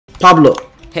Pablo.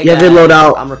 Hey you guys, have your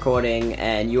loadout. I'm recording,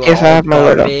 and you are Yes, I have all my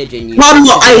loadout. garbage, and you.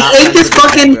 Pablo, I hate this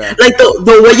fucking like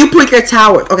the way you put your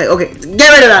tower. Okay, get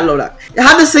rid of that loadout.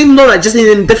 Have the same loadout, just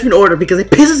in a different order because it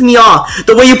pisses me off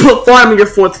the way you put farm in your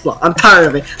 4th floor. I'm tired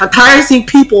of it. I'm tired of seeing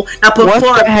people that put farm.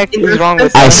 What the heck is wrong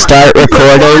with I start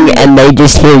recording and they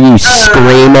just hear you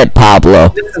scream at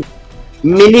Pablo.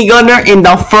 Minigunner in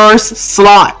the 1st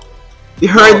slot. You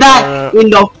heard that? In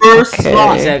the 1st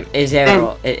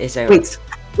slot.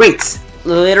 Wait.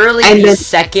 Literally, and the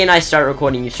second I start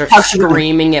recording, you start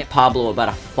screaming at Pablo about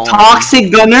a phone.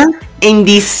 Toxic Gunner in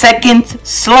the 2nd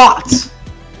slot.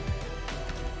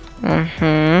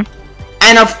 And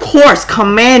of course,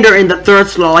 Commander in the 3rd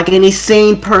slot. Like any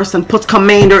sane person puts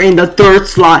Commander in the 3rd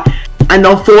slot. And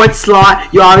the 4th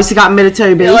slot, you obviously got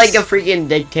military base. You're like a freaking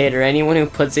dictator. Anyone who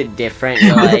puts it different,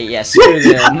 you're like, yeah, screw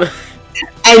them.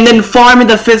 And then farm in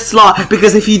the 5th slot,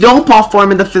 because if you don't pop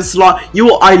farm in the 5th slot,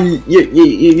 you're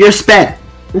sped.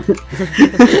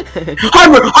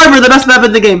 Harbor, the best map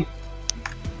in the game.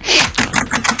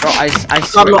 Bro, I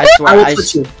Pablo, swear,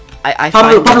 I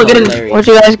find Pablo, get in. hilarious. Where'd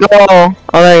you guys go?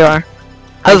 Oh, there you are.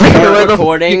 I was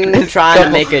recording, trying to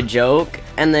make a joke,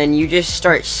 and then you just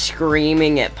start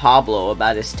screaming at Pablo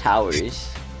about his towers.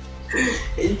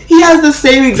 He has the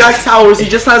same exact towers, he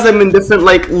just has them in different,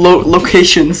 like,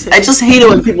 locations. I just hate it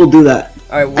when people do that.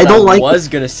 Alright, what I was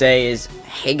gonna say is,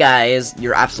 hey guys,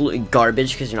 you're absolutely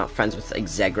garbage because you're not friends with, like,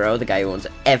 Zegro, the guy who owns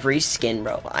every skin,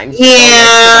 bro. I'm better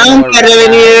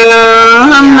than you.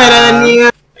 I'm better than you.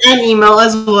 And email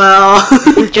as well.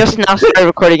 Just now started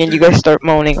recording and you guys start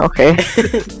moaning, okay?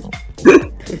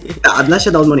 I'm not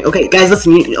sure that was money. Okay, guys,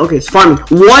 listen. Okay, it's farming.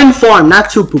 1 farm, not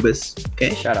 2 poobas.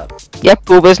 Okay? Shut up. Yep,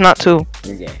 Booba's not 2.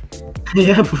 You're gay.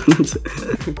 Yeah,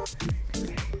 okay,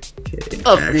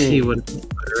 I actually would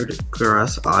prefer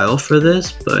grass aisle for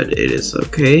this, but it is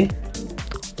okay.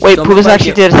 Wait, Booba's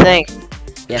actually did a thing.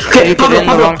 Yes, Okay,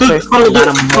 Pablo,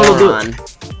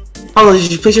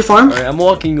 did you place your farm? Alright, I'm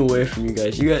walking away from you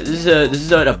guys. This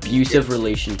is an abusive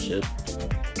relationship.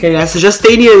 Okay, guys, so just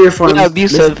stay near your farm. Yeah,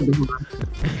 abusive.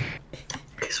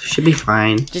 Okay, so we should be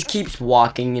fine. Just keeps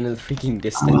walking into the freaking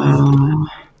distance.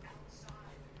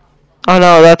 Oh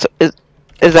no, that's is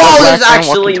that? Oh, there's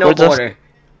actually no border.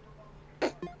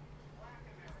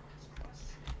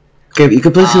 Okay, you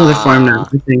can place another farm now.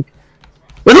 I think.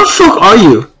 Where the fuck are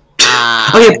you?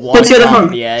 Okay, place the other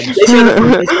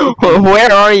farm.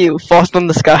 Where are you? False in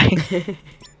the sky.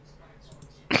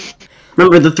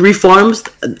 Remember the 3 farms,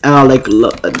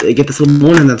 they get this level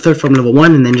 1 and the 3rd farm level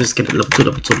 1, and then just get it level 2,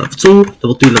 level 2, level 2,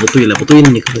 level 3, level 3, level 3, and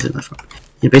then you can visit that farm.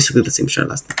 You're basically the same strat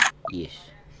last time. Yes.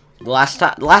 Last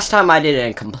time I did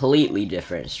a completely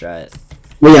different strat.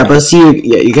 Well, yeah, but see,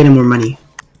 you're getting more money.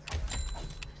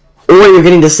 Or you're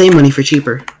getting the same money for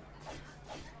cheaper.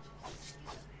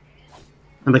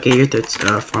 I'm like, your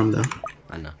 3rd farm though.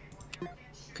 I know.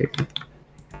 Okay.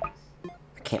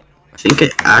 I think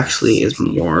it actually is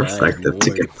more effective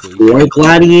to get 4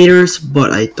 gladiators,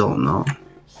 but I don't know.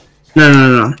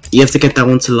 No. You have to get that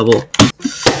one to level.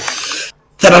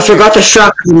 That I forgot the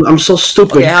shot. I'm so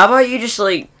stupid. Okay, how about you just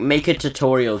like make a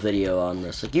tutorial video on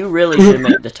this? Like you really should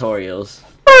make tutorials.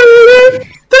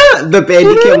 The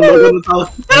Bandicam logo on the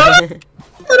top.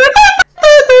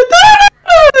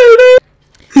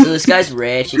 So this guy's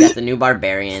rich, he got the new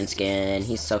barbarian skin,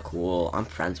 he's so cool, I'm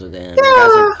friends with him. You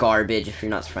guys are garbage if you're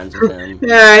not friends with him.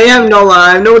 Yeah, you have no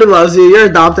life, nobody loves you, you're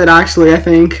adopted actually, I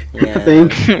think. Yeah.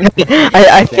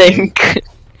 I think.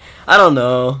 I don't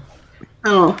know.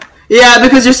 Oh. Yeah,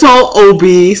 because you're so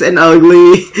obese and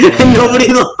ugly, and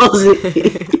nobody loves you.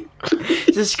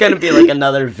 This is gonna be like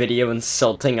another video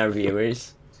insulting our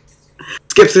viewers.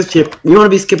 Skip. You wanna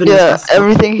be skipping this? Yeah,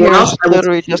 everything here is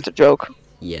literally just a joke.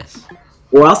 Yes.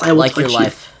 Or else I will like touch your you.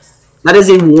 life. That is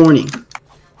a warning.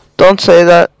 Don't say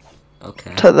that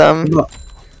Okay. to them.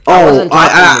 Oh,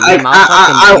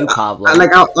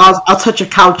 I'll touch your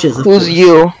couches. Who's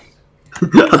you?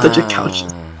 I'll touch your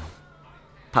couches.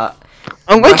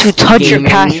 I'm going to touch your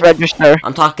cash register.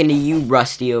 I'm talking to you,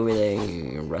 Rusty, over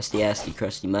there. Rusty, assy,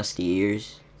 crusty, musty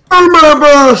ears. I'm gonna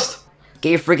burst!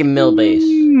 Get your freaking mill base.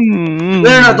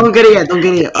 No, don't get it yet, don't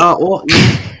get it yet. Oh,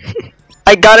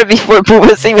 I got it before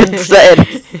Booba's even said.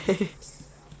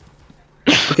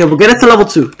 Okay, we'll get it to level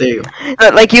 2. There you go.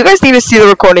 Like, you guys need to see the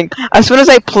recording. As soon as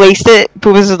I placed it,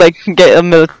 Booba's is like, get a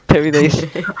military base.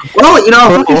 Well, you know,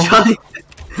 I'm fucking trying.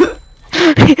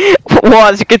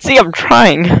 Well, as you can see, I'm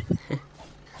trying.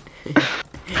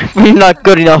 But you're not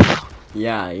good enough.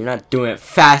 Yeah, you're not doing it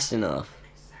fast enough.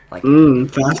 Like,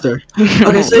 faster.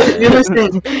 Okay, so you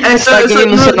understand. And so, Start giving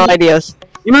me some ideas.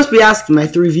 You must be asking my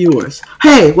 3 viewers.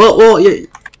 Hey, well,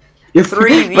 You're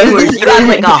 3 viewers. You got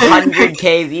like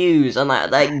 100k views on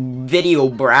that video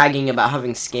bragging about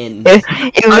having skins.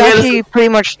 It was actually pretty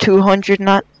much 200,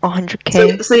 not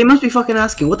 100k. So you must be fucking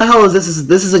asking, what the hell is this?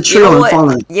 This is a You trio know I'm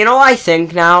following. what? You know what I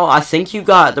think now? I think you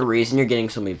got the reason you're getting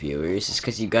so many viewers is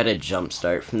because you got a jump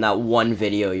start from that one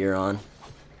video you're on.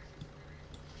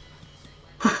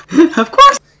 Of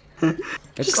course.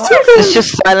 It's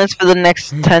just silence for the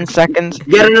next 10 seconds.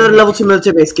 Get another level 2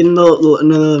 military base. Get another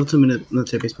level 2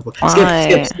 military base, people.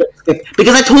 Skip.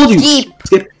 Because I told you.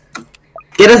 Skip.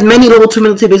 Get as many level 2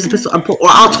 military bases as possible, or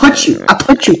I'll touch you. I'll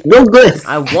touch you. Real good.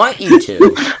 I want you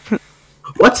to.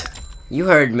 What? You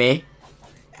heard me.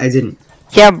 I didn't.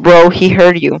 Yeah, bro, he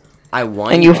heard you. I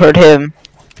want And you you heard him.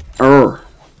 Oh.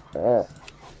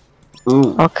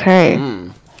 Okay.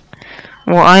 Mm.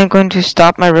 Well, I'm going to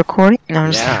stop my recording. No,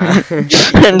 I'm just,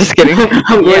 I'm just kidding.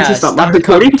 I'm going to stop my the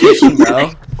recording. competition, bro.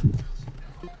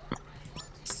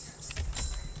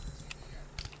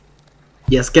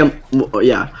 Yes, get.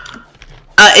 Yeah.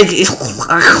 It's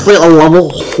actually a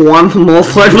level 1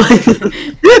 multiplied by.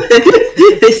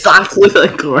 It's actually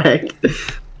correct.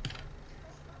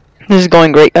 This is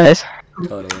going great, guys.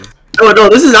 Totally. Oh no,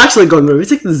 this is actually going good.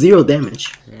 It's like 0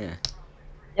 damage. Yeah.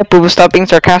 Yep, but we'll stop being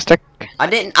sarcastic.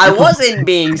 I wasn't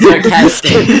being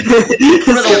sarcastic.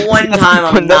 For the one time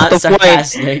I'm not That's the point.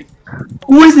 sarcastic.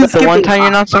 Who isn't The skipping? one time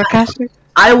you're not sarcastic?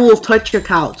 I will touch your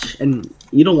couch, and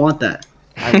you don't want that.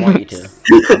 I want you to.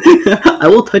 I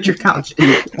will touch your couch.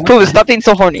 Pooh, stop being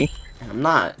so horny. I'm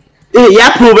not.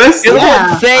 Yeah, Pubis. You're the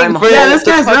Yeah. one saying I'm for Yeah, it this to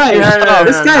guy's touch right. you. No,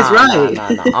 this guy's right.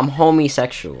 No. I'm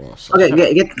homosexual. So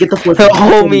Okay, get the fourth.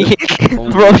 Homie.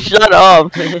 Bro, shut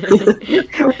up.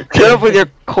 Shut up with your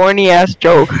corny ass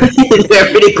joke.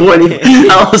 They're pretty corny.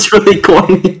 That was really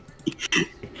corny.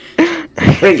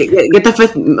 Wait, get the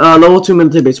 5th level 2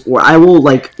 military base, or I will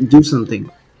like do something.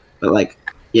 But like,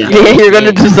 yeah. Yeah, you're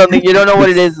gonna do something. You don't know what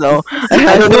it is though.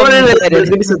 I don't know what it is. But it's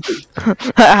gonna be something.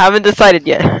 I haven't decided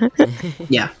yet.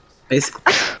 Yeah,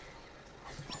 basically.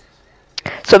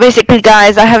 So basically,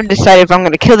 guys, I haven't decided if I'm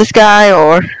gonna kill this guy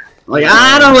or. Like,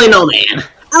 I don't really know, man.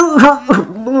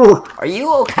 Are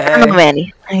you okay? I don't know,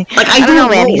 Manny. Like, I don't know,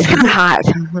 man. He's kind of hot.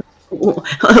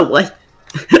 What?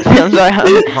 I'm sorry.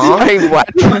 Huh? Sorry, what?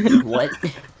 What?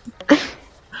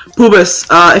 Pubis,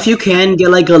 if you can get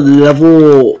like a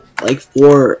level like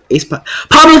 4 ace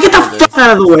Pablo, get the fuck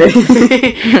out of the way.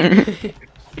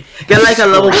 Get like a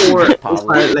level 4 ace Pablo.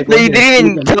 pilot, like No, you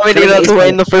didn't even tell me to get out of the way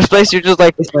in the first place. You're just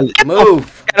like, ace pilot.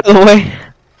 Move. get out of the way.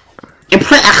 And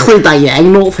play actually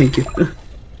diagonal, thank you.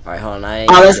 Alright, hold on. I Oh,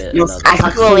 get let's another.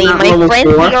 actually my friend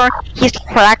here, he's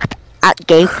cracked at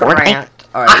gay Alright.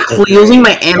 actually using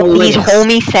my analytics. He's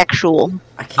homosexual.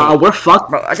 I can't. We're fucked.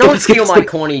 Bro, don't steal my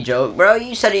corny joke, bro.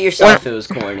 You said it yourself. It was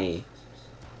corny.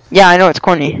 Yeah, I know it's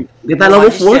corny. Get that level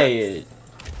Why'd you 4? say it?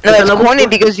 No, Is that it's level corny 4?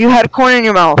 because you had corn in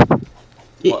your mouth.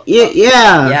 Yeah. Yeah.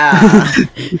 Yeah.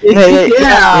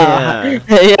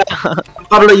 Yeah.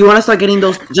 Pablo, you want to start getting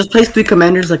those? Just place 3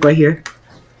 commanders like right here.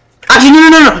 Actually,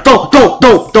 no. Don't.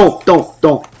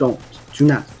 Do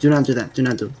not do that. Do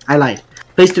not do. I lied.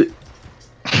 Place 2.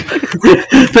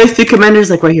 Place 3 commanders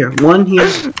like right here. 1 here,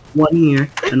 1 here,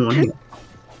 and 1 here.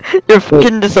 Your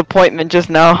fucking disappointment just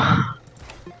now.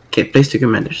 Okay, place 2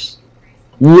 commanders.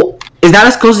 Is that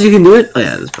as close as you can do it? Oh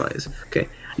yeah, this probably is. Okay.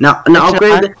 Now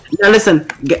upgrade. Now listen.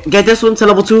 Get this one to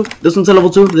level 2. This one to level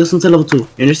 2. This one to level 2. You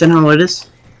understand how it is?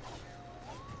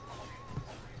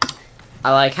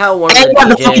 I like how one of Hey, what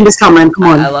the the fucking DJs. discount, man? Come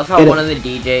on. I love how Get one it. of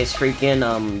the DJs freaking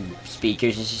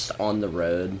speakers is just on the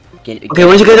road. Okay,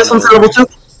 once you get this one to level 2,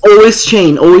 always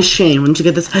chain. Once you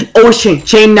get this, always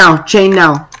chain now.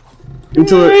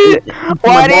 Until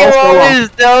Why do you always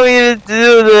tell me to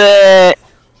do that?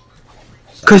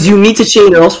 Because you need to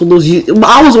chain or else we'll lose you.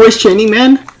 I was always chaining,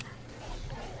 man.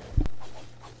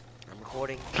 I'm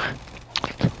recording.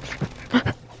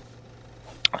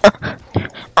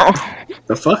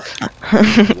 The fuck?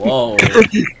 Whoa.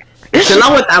 Chill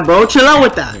out with that, bro. Chill out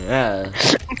with that. Yeah.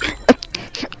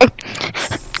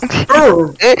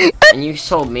 Bro. And you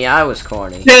told me I was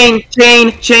corny. Chain.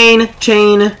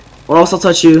 Or else I'll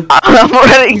touch you. I'm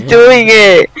already doing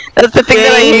it. That's the thing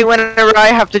that I hate whenever I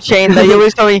have to chain. That you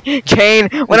always tell me chain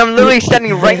when I'm literally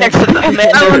standing right next to the I don't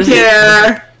commanders.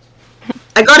 care.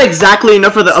 I got exactly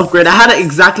enough for the upgrade. I had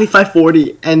exactly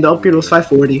 540, and the upgrade was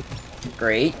 540.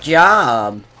 Great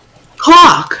job.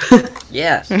 Cock!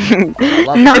 Yes. Nice.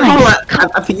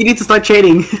 I think you need to start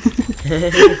chaining.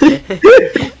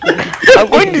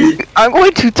 I'm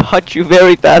going to touch you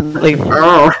very badly.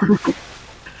 Oh.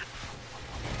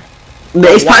 The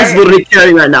ace pie is literally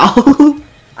carrying right now.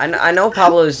 I know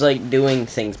Pablo's like doing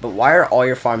things, but why are all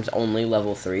your farms only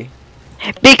level 3?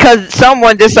 Because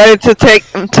someone decided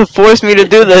to force me to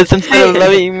do this instead of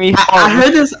letting me I farm.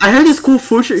 heard this cool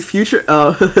future.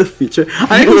 I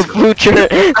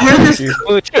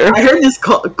heard this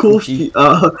cool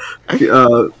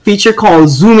feature called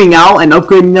zooming out and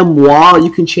upgrading them while you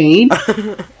can chain.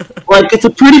 Like, it's a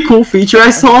pretty cool feature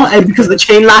I saw, and because the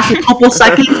chain lasts a couple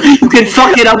seconds, you can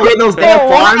fucking upgrade those damn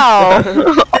farms.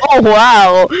 Wow. Oh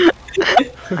wow.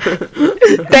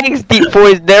 Thanks, Deep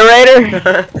Voice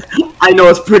narrator. I know,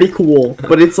 it's pretty cool,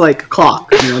 but it's like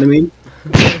cock, you know what I mean?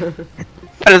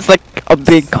 But it's like a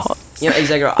big cock. Yeah,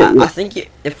 exactly. I think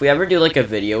if we ever do like a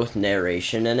video with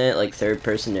narration in it, like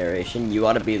third-person narration, you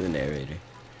ought to be the narrator.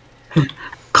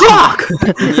 Cock!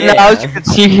 Yeah. Now, as you can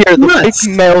see here, the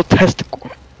big male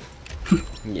testicle.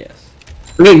 Yes.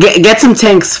 Okay, get some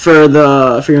tanks for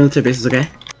your military bases, okay?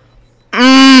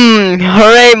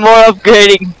 Hooray, more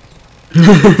upgrading.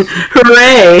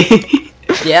 Hooray!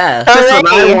 Yeah. That's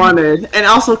what I wanted. And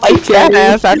also My keep fat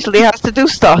ass actually has to do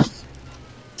stuff.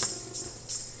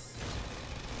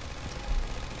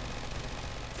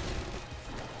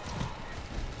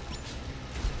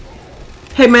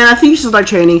 Hey man, I think you should start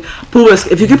training.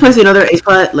 Poolis, if you could place another ace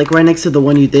plat like right next to the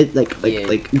one you did, like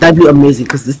that'd be amazing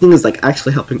because this thing is like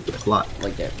actually helping a lot.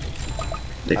 Like that.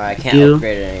 Like, I can't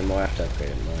upgrade it anymore. I have to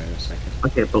upgrade it more in a second.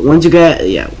 Okay, but once you get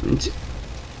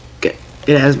get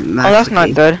it as max. Oh, that's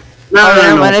not good. No,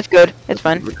 never mind, it's good. It's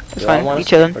fine. It's Do I fine. wanna You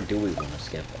chillin'. skip, or do we want to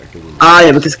skip? Or do we?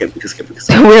 Yeah, we can skip.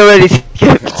 We already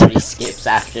skipped. He skips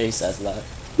after he says that.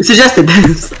 We suggested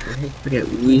this. Okay,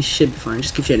 we should be fine.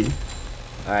 Just keep training.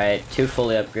 Alright, 2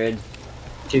 fully upgrade.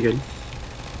 You're good.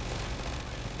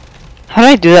 How did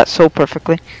I do that so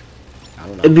perfectly? I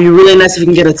don't know. It'd be really nice if you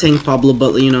can get a tank, Pablo,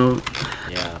 but you know.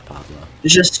 Yeah, Pablo.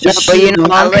 Just but you know,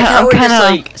 I like how we're kinda just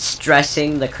like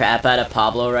stressing the crap out of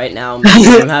Pablo right now, making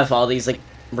him have all these like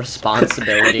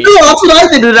responsibilities. No, that's what I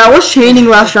did. Dude. I was chaining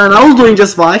last round. I was doing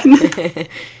just fine.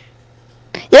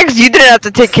 Yeah, because you didn't have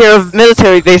to take care of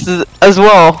military bases as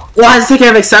well. Well, I had to take care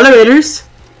of accelerators.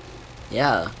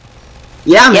 Yeah.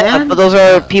 Yeah, Yeah, man. but those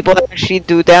are people that actually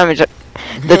do damage.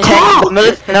 The tank, no,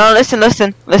 listen.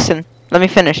 Let me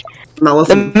finish. No,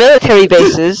 The listen. military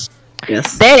bases,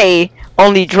 Yes. they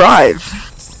only drive.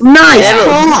 Nice.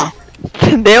 Yeah.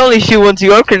 They only shoot once you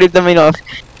upgraded them enough.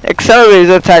 Accelerators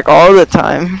attack all the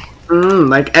time.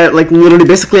 Like literally,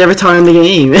 basically every time in the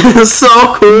game. It's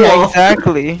so cool. Yeah,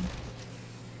 exactly.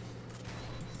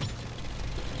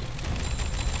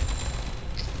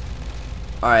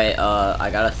 Alright, I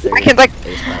got a thing. I can like,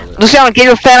 Luciano, get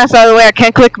your fat ass out of the way. I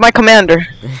can't click my commander.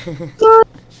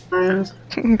 I'm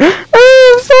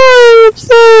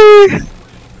sorry.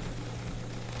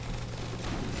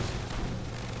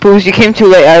 Booze, you came too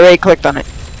late. I already clicked on it.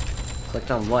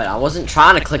 Clicked on what? I wasn't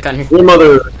trying to click on your. Your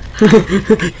mother.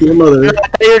 Your mother. I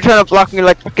thought you were trying to block me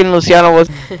like fucking Luciano was.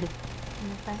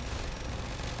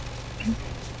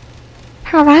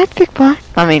 Alright, big boy.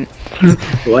 I mean.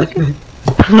 What?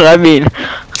 I mean.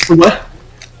 What?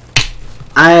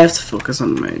 I have to focus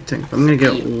on my tank. I'm gonna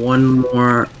get one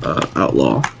more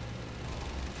outlaw.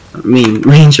 I mean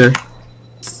ranger.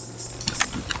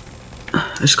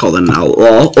 I just call it an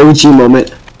outlaw. OG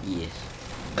moment. Yes.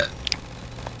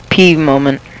 P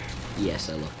moment. Yes,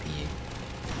 I love PE.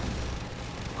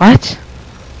 What?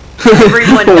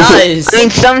 Everyone does. I mean,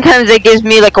 sometimes it gives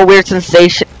me like a weird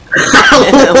sensation.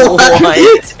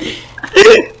 What?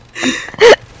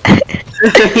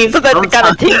 So that kind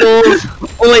of tingles.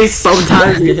 Only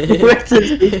sometimes.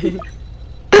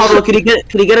 Pablo, could you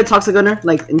get a toxic gunner?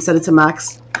 Like, instead it to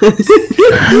max? Yeah,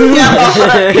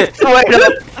 swear to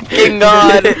the fucking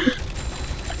god.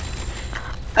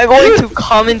 I'm going to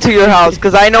come into your house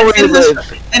because I know where you live.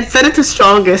 And set it to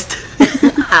strongest.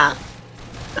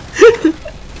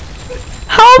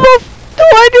 How the f do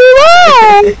I do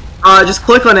that? Just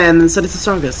click on it and then set it to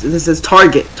strongest. This says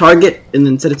target, and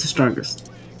then set it to strongest.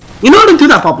 You know how to do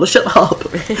that, Pablo. Shut up.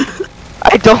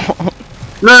 I don't.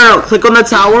 No. Click on the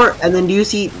tower, and then do you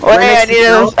see? Wait,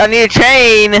 I need a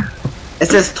chain. It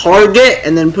says target,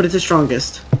 and then put it to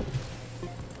strongest.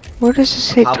 Where does it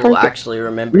say Pablo target? actually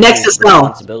remember Next to cell.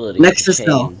 responsibility. Next to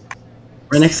cell.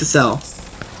 Right next to cell.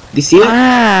 Do you see it?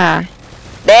 Ah,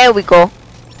 there we go.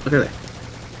 Look at it.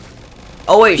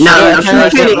 Oh wait, No, should I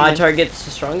I'm set kidding. my targets the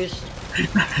strongest?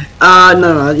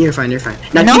 No, you're fine.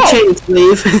 Now No. keep chaining,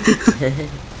 slave.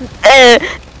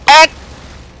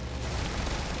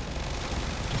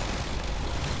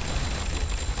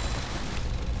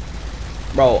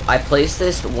 Bro, I placed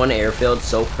this one airfield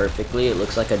so perfectly, it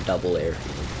looks like a double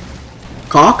airfield.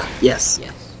 Cock? Yes.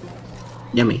 Yes.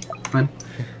 Yummy. Fine.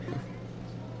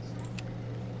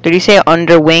 Did you say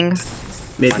underwing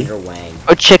Maybe. Under wang.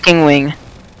 or chicken wing?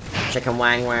 Chicken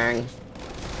wang wang.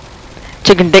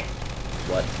 Chicken dick.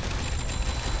 What?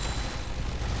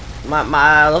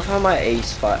 I love how my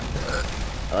ace fought.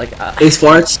 Like Ace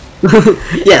farts.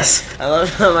 Yes. I love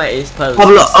how my ace pilot.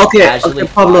 Pablo. Okay.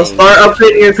 Pablo, start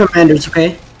upgrading your commanders.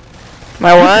 Okay.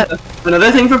 My what?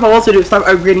 Another thing for Pablo to do: start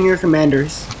upgrading your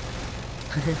commanders.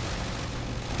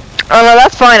 Oh no,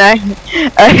 that's fine. I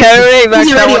already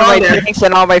maxed out already one of my on there. tanks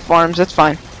and all my farms. That's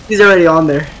fine. He's already on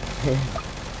there.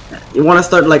 You want to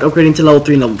start like upgrading to level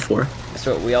 3 and level 4.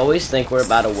 So we always think we're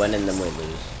about to win and then we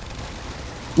lose.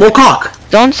 Well, cock.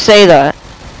 Don't say that.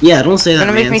 Yeah, don't say It's that.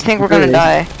 gonna make man. me think we're gonna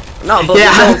die. No, but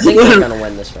Yeah. we don't think we're gonna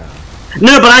win this round.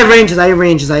 No, but I have rangers. I have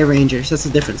rangers. That's the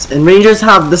difference. And rangers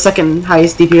have the second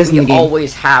highest DPS in the We game.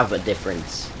 always have a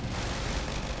difference.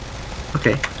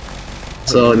 Okay.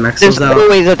 So it There's maxes out.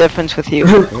 always a difference with you.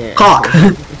 Yeah. Cock.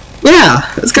 Yeah,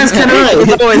 this guy's kind of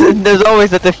right. There's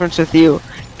always a difference with you.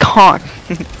 Cock.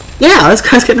 Yeah, this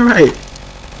guy's kind of right.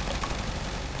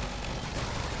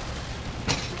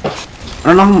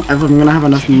 I don't know if I'm gonna have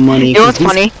enough money. You know what's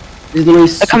funny?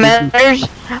 The commanders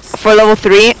for level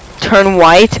 3 turn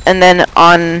white, and then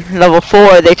on level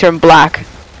 4 they turn black.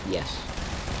 Yes.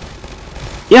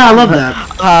 Yeah, I love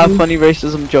that. Funny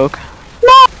racism joke.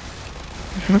 No!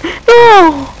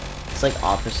 No! It's like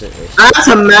opposite race. I have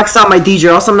to max out my DJ,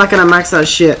 or else I'm not gonna max out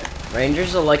shit.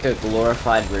 Rangers are like a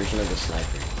glorified version of the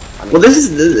sniper. I mean, Well, this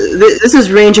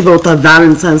is range about the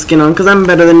Valentine skin on, cause I'm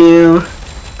better than you.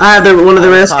 I have one of the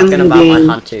rare skins talking in the about my game.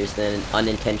 hunters, then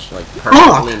unintentionally,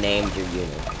 perfectly named your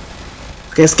unit.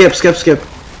 Okay, skip.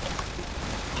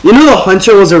 You know the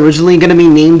hunter was originally gonna be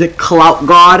named Clout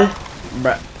God,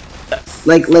 Bruh.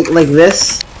 like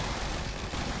this.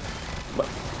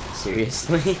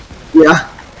 Seriously? Yeah.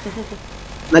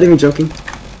 Not even joking.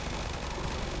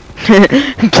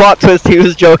 Plot twist, he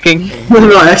was joking.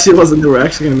 No, I actually wasn't. They were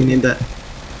actually gonna be named that.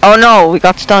 Oh no, we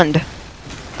got stunned.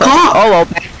 Oh! Oh well,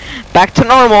 back to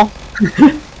normal.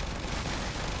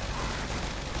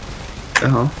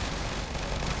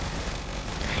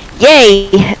 Yay!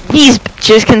 These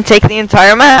bitches can take the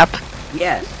entire map.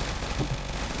 Yes.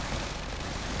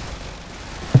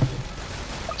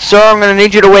 Sir, I'm gonna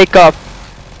need you to wake up.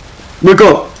 Wake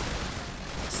up.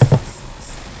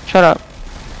 Shut up.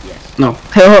 Yes. No.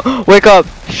 Wake up.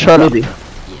 Shut Maybe. up.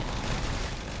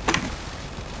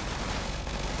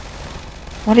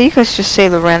 Why do you guys just say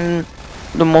the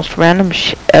most random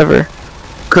shit ever?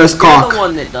 Cause You're cock. the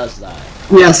one that does that.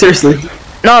 Yeah, seriously.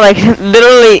 No, like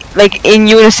literally, like in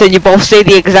unison, you both say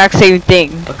the exact same thing.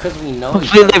 Because we know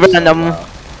Completely each other so random. well.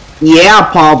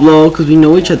 Yeah, Pablo, cause we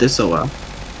know each other so well.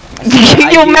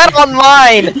 You met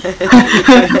online.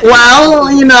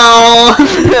 Well, you know.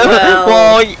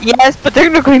 Well, yes, but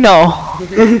technically no.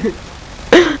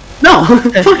 No.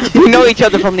 Fuck We you. know each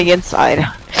other from the inside.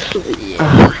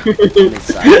 Yeah.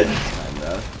 Inside,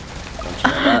 bro. Don't you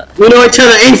know that? We know each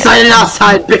other inside and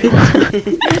outside, bitch.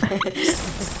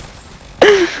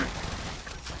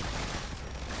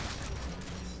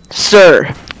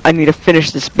 Sir, I need to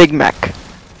finish this Big Mac.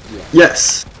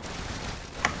 Yes.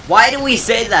 Why do we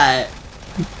say that?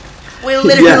 We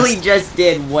literally just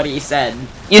did what he said.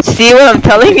 You see what I'm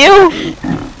telling you?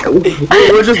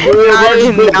 We're just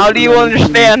Now do you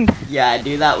understand? Yeah, I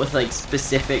do that with like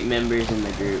specific members in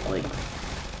the group. Like,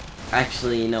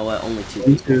 actually, you know what? Only 2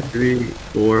 1, people. 2, 3,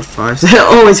 4, 5, 6.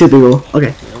 Only 2 people.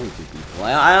 Okay. Yeah, only 2 people.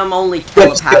 I am only Skip,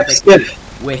 telepathic skip.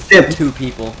 with Skip. 2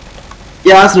 people.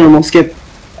 Yeah, that's normal. Skip.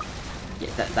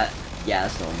 Yeah, yeah,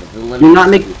 that's normal. The limit Do not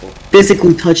is make 2 people.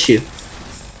 physically touch you.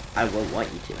 I will want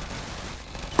you to.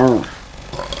 Oh.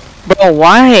 Bro,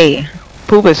 why?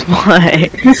 Poopus, why?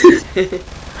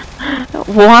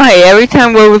 Why? Every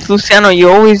time we're with Luciano, you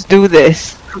always do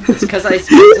this. It's because I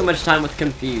spend so much time with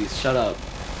Confused. Shut up.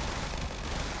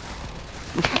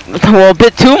 Well, a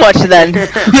bit too much then.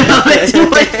 Too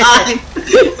much time.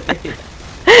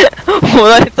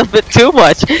 Well, that's a bit too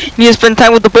much. You need to spend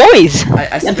time with the boys.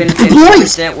 I spend the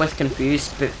 50% with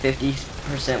Confused, but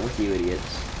 50% with you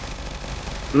idiots.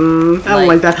 I don't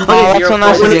like that. Oh, Okay, that's so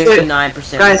nice. when it's-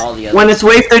 9% guys, with all the others. when it's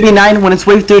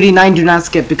wave 39, do not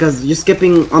skip because you're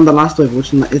skipping on the last wave,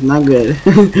 which is not good.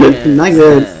 Not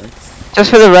good. Yeah. Just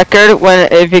for the record, when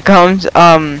it becomes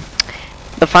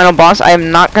the final boss, I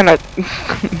am not gonna.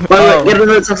 Wait, get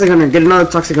another toxic hunter. Get another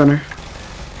toxic hunter.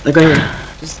 Like right here.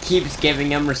 Just keeps giving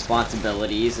him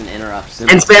responsibilities and interrupts him.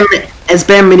 And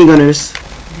spam minigunners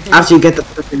after you get the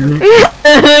toxic hunter.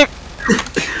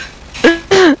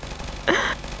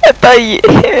 I thought you.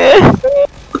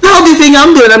 What the hell do you think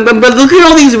I'm doing? But look at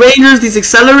all these rangers, these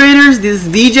accelerators, this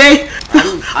DJ.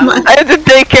 I have to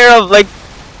take care of like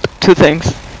 2 things.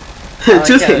 I like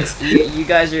Two how things. You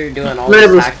guys are doing all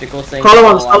Rebels. these tactical things. Follow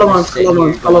while on, follow I'm on, sitting follow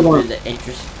here on, follow going on. through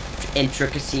the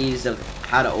intricacies of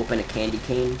how to open a candy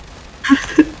cane.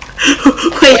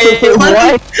 Wait,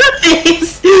 what?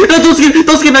 No, don't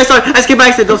skip, I skip by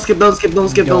accident, don't skip,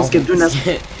 do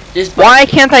nothing. Why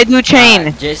can't I do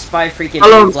chain? Just by freaking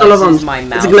reflexes, my it's a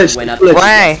mouse glitch, went up it's a to the glitch.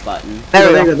 yes button.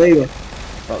 There you go.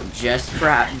 Bro, just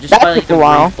That by like took a the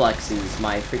while. reflexes,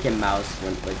 my freaking mouse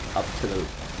went like up to the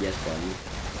yes button.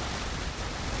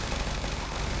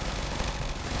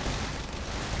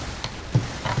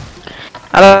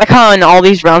 I like how in all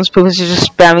these rounds, Poopus is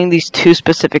just spamming these 2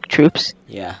 specific troops.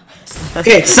 Yeah.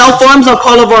 Okay, self-arms or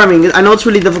call of arming? I know it's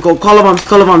really difficult. Call of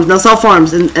arms. Now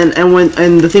self-arms, and when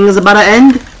the thing is about to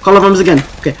end, call of arms again.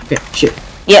 Okay, shit.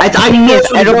 Yeah, I know it's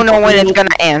really I don't know difficult. when it's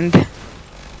gonna end.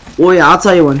 Oh yeah, I'll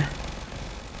tell you when.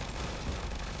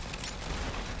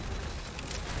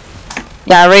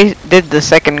 Yeah, I already did the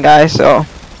second guy, so.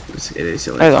 There you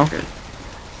go.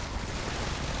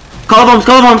 Call of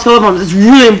arms. It's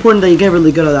really important that you get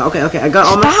really good at that. Okay, I got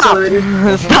all my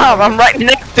accelerators. Stop! I'm right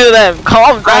next to them.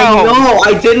 Calm down. I know,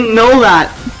 I didn't know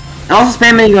that. And also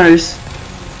spam minigunners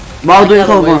while doing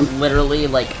call of arms. Literally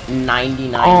like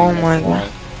 99 Oh minutes my long.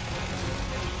 god.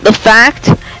 The fact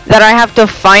that I have to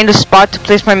find a spot to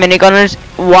place my minigunners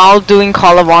while doing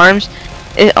call of arms,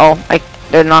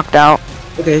 they're knocked out.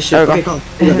 Okay, shit. There we Okay, go. call.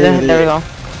 There we go.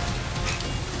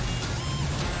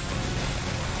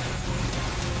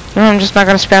 No, I'm just not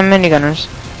gonna spam minigunners.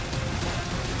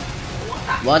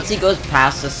 Once he goes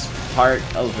past this part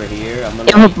over here, I'm gonna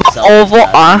Yeah, like, but sell this over,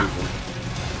 guy.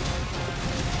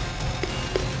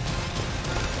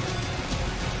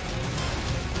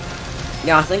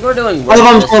 Yeah, I think we're doing worse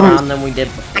Hold on, this hold on. round than we did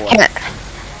before.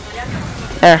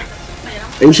 There.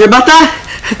 Are you sure about that?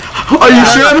 Are you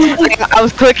sure about that? I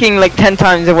was clicking like 10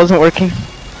 times, it wasn't working.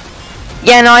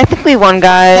 Yeah, no, I think we won,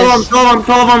 guys. Call of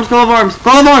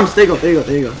arms. There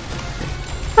you go.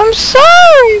 I'm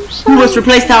sorry. Who must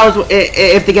replace towers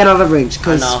if they get out of range?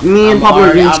 Because No, me and Pablo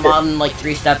are I'm on like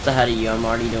 3 steps ahead of you. I'm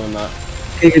already doing that.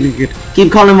 Okay, good.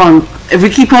 Keep calling on. If we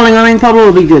keep calling on Pablo,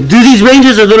 it'll be good. Dude, these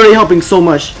rangers are literally helping so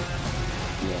much.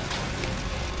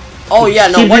 Oh yeah,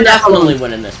 no, Keep we're doing that definitely column.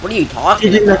 winning this. What are you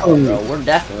talking Keep doing that about, column. bro? We're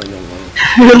definitely gonna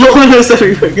win. No one said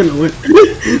we were gonna win.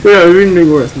 We're doing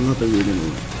worse. Not that we're gonna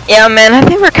win. Yeah, man, I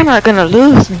think we're kind of gonna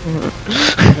lose.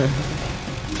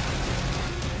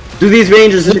 Do these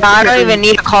rangers? I don't even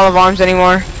need a call of arms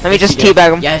anymore. Let me just you do.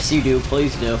 teabag them. Yes, you do.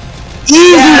 Please do. Easy.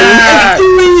 Yeah. It's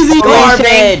too easy.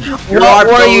 Garbage. You're What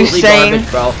were you absolutely saying?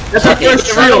 garbage, bro. That's our Okay,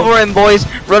 first Run trio. over him, boys.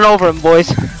 Run over him, boys.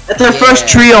 That's our first Yeah.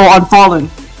 trio on Fallen.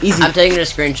 Easy. I'm taking a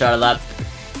screenshot of that.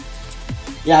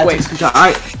 Yeah. Wait.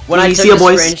 Alright. When I you took see the a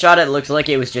boys. screenshot, it looked like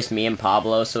it was just me and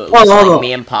Pablo, so it Oh, looks hold like on.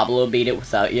 me and Pablo beat it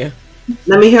without you.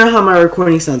 Let me hear how my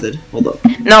recording sounded. Hold up.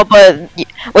 No, but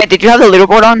wait, did you have the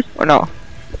leaderboard on or no?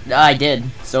 I did,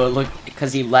 so it looked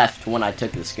because he left when I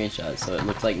took the screenshot, so it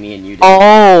looked like me and you did.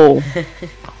 Oh.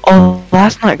 Oh,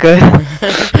 that's not good.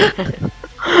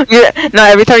 Yeah, no,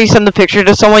 every time you send the picture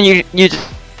to someone, you just...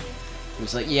 It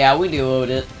was like, yeah, we duoed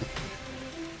it.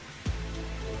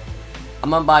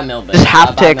 I'm gonna buy Milbit. Just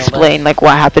have to explain like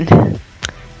what happened.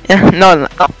 Yeah, no.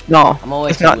 I'm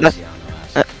always it's not that.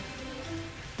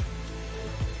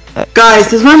 Guys,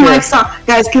 does my Sure. mic sound?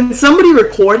 Guys, can somebody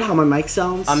record how my mic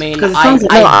sounds? I mean, 'Cause it sounds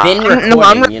I've like- been no, I'm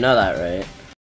recording, not- you know that, right?